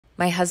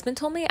My husband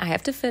told me I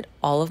have to fit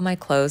all of my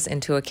clothes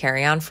into a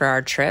carry-on for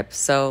our trip,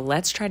 so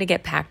let's try to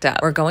get packed up.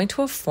 We're going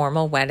to a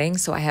formal wedding,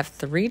 so I have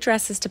 3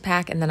 dresses to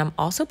pack, and then I'm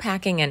also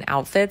packing in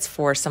outfits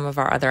for some of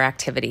our other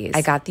activities.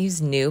 I got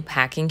these new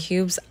packing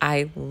cubes.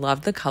 I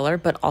love the color,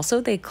 but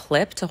also they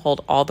clip to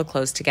hold all the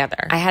clothes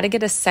together. I had to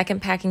get a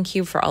second packing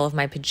cube for all of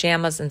my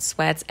pajamas and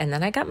sweats, and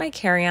then I got my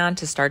carry-on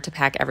to start to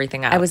pack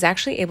everything up. I was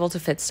actually able to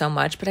fit so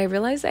much, but I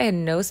realized I had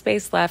no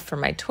space left for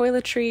my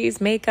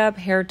toiletries, makeup,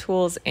 hair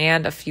tools,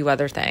 and a few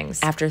other things.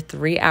 After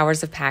 3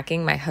 hours of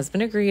packing, my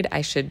husband agreed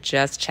I should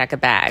just check a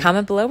bag.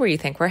 Comment below where you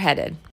think we're headed.